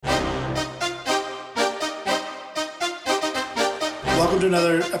Welcome to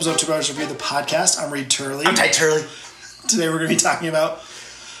another episode of Two Brothers Review the Podcast. I'm Reed Turley. I'm Ty Turley. Today we're going to be talking about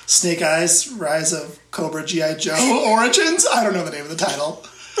Snake Eyes, Rise of Cobra G.I. Joe Origins. I don't know the name of the title.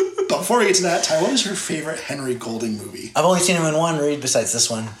 But before we get to that, Ty, what is your favorite Henry Golding movie? I've only seen him in one, Reed, besides this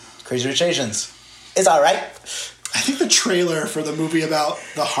one. Crazy Rich Asians. It's alright. I think the trailer for the movie about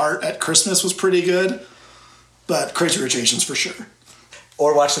the heart at Christmas was pretty good. But Crazy Rich Asians for sure.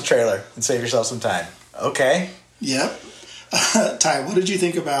 Or watch the trailer and save yourself some time. Okay. Yep. Ty, what did you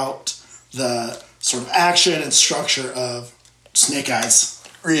think about the sort of action and structure of Snake Eyes?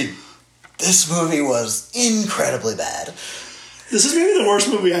 Reed, this movie was incredibly bad. This is maybe the worst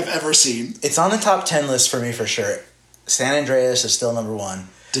movie I've ever seen. It's on the top 10 list for me for sure. San Andreas is still number one.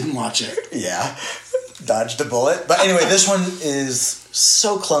 Didn't watch it. Yeah. Dodged a bullet. But anyway, this one is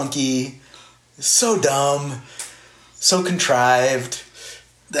so clunky, so dumb, so contrived.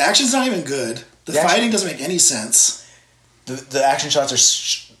 The action's not even good. The fighting doesn't make any sense. The action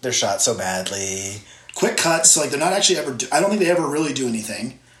shots they're shot so badly. Quick cuts, so like they're not actually ever. I don't think they ever really do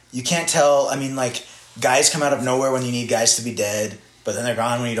anything. You can't tell. I mean, like guys come out of nowhere when you need guys to be dead, but then they're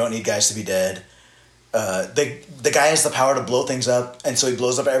gone when you don't need guys to be dead. The guy has the power to blow things up, and so he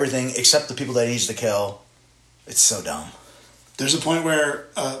blows up everything except the people that he needs to kill. It's so dumb. There's a point where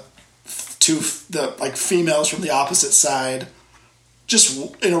two females from the opposite side,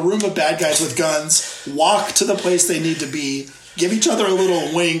 just in a room of bad guys with guns, walk to the place they need to be, give each other a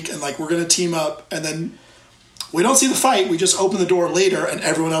little wink, and like, we're going to team up, and then we don't see the fight, we just open the door later, and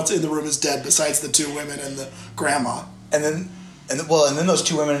everyone else in the room is dead besides the two women and the grandma. And then those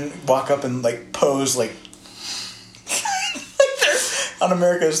two women walk up and like pose like they're on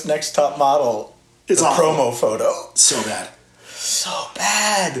America's Next Top Model. It's a awful. Promo photo. So bad. So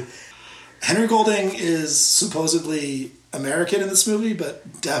bad. Henry Golding is supposedly American in this movie,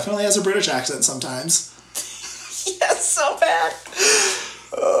 but definitely has a British accent sometimes. Yeah, so bad.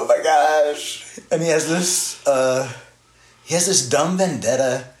 Oh my gosh. And he has this dumb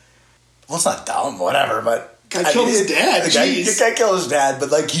vendetta. Well, it's not dumb, whatever, but Guy killed his dad. The guy killed his dad,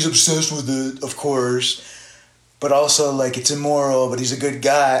 but like he's obsessed with it, of course. But also like it's immoral, but he's a good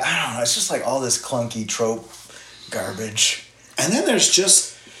guy. I don't know, it's just like all this clunky trope garbage. And then there's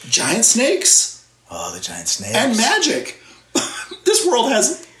just giant snakes. Oh, the giant snakes. And magic. This world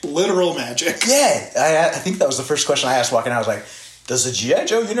has literal magic. Yeah, I think that was the first question I asked walking out. I was like, does the G.I.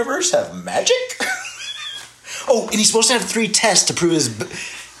 Joe universe have magic? Oh, and he's supposed to have 3 tests to prove his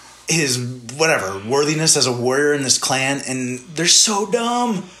worthiness as a warrior in this clan, and they're so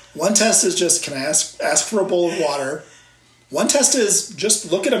dumb. One test is just, can I ask for a bowl of water? One test is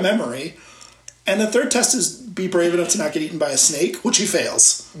just look at a memory. And the third test is be brave enough to not get eaten by a snake, which he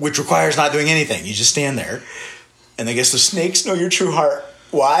fails. Which requires not doing anything. You just stand there. And I guess the snakes know your true heart.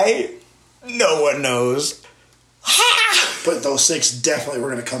 Why? No one knows. But those snakes definitely were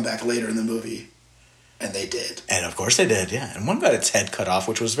going to come back later in the movie. And they did. And of course they did, yeah. And one got its head cut off,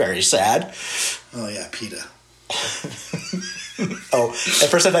 which was very sad. Oh yeah, PETA. Oh, at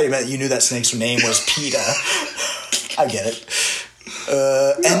first I thought you knew that snake's name was PETA. I get it.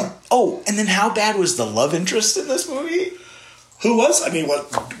 And then how bad was the love interest in this movie? Who was? I mean,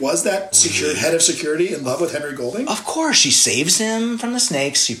 what was that head of security in love with Henry Golding? Of course, she saves him from the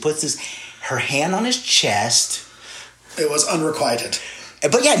snakes. She puts her hand on his chest. It was unrequited.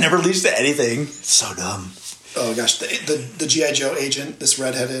 But yeah, it never leads to anything. So dumb. Oh gosh, the G.I. Joe agent, this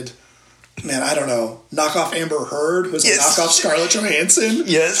redheaded, man, I don't know, knockoff Amber Heard, who's a knockoff Scarlett Johansson.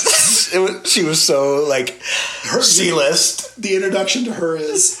 Yes, she was so like her C-list. The introduction to her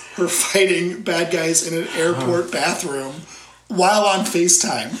is her fighting bad guys in an airport bathroom while on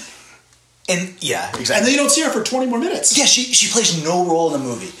FaceTime. And yeah, exactly. And then you don't see her for 20 more minutes. Yeah, she plays no role in the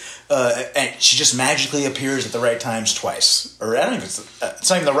movie. And she just magically appears at the right times twice. Or I don't know if it's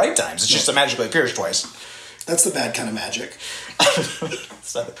not even the right times. It's just that magically appears twice. That's the bad kind of magic.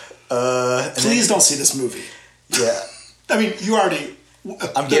 Please don't see this movie. Yeah. I mean, you already...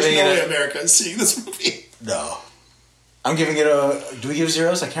 I'm giving no way America is seeing this movie. No. I'm giving it a... Do we give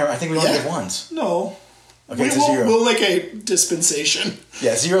zeros? I can't remember. I think we only give ones. No. Okay, it's a 0. We'll make a dispensation.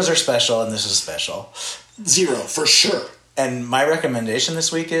 Yeah, zeros are special, and this is special. 0, for sure. And my recommendation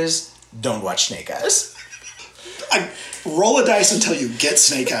this week is don't watch Snake Eyes. Roll a dice until you get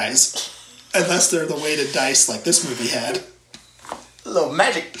Snake Eyes. Unless they're the weighted dice like this movie had. Little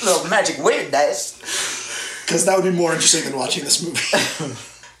magic weighted dice. Because that would be more interesting than watching this movie.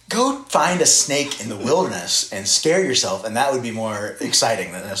 Go find a snake in the wilderness and scare yourself, and that would be more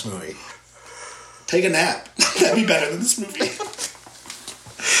exciting than this movie. Take a nap. That'd be better than this movie.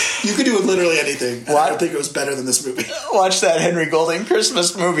 You could do literally anything. I don't think it was better than this movie. Watch that Henry Golding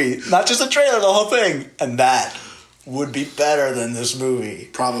Christmas movie. Not just a trailer, the whole thing. And that would be better than this movie.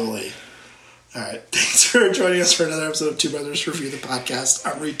 Probably. All right. Thanks for joining us for another episode of Two Brothers Review the Podcast.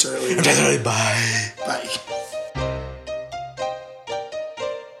 I'm Reed Turley. Bye. Bye.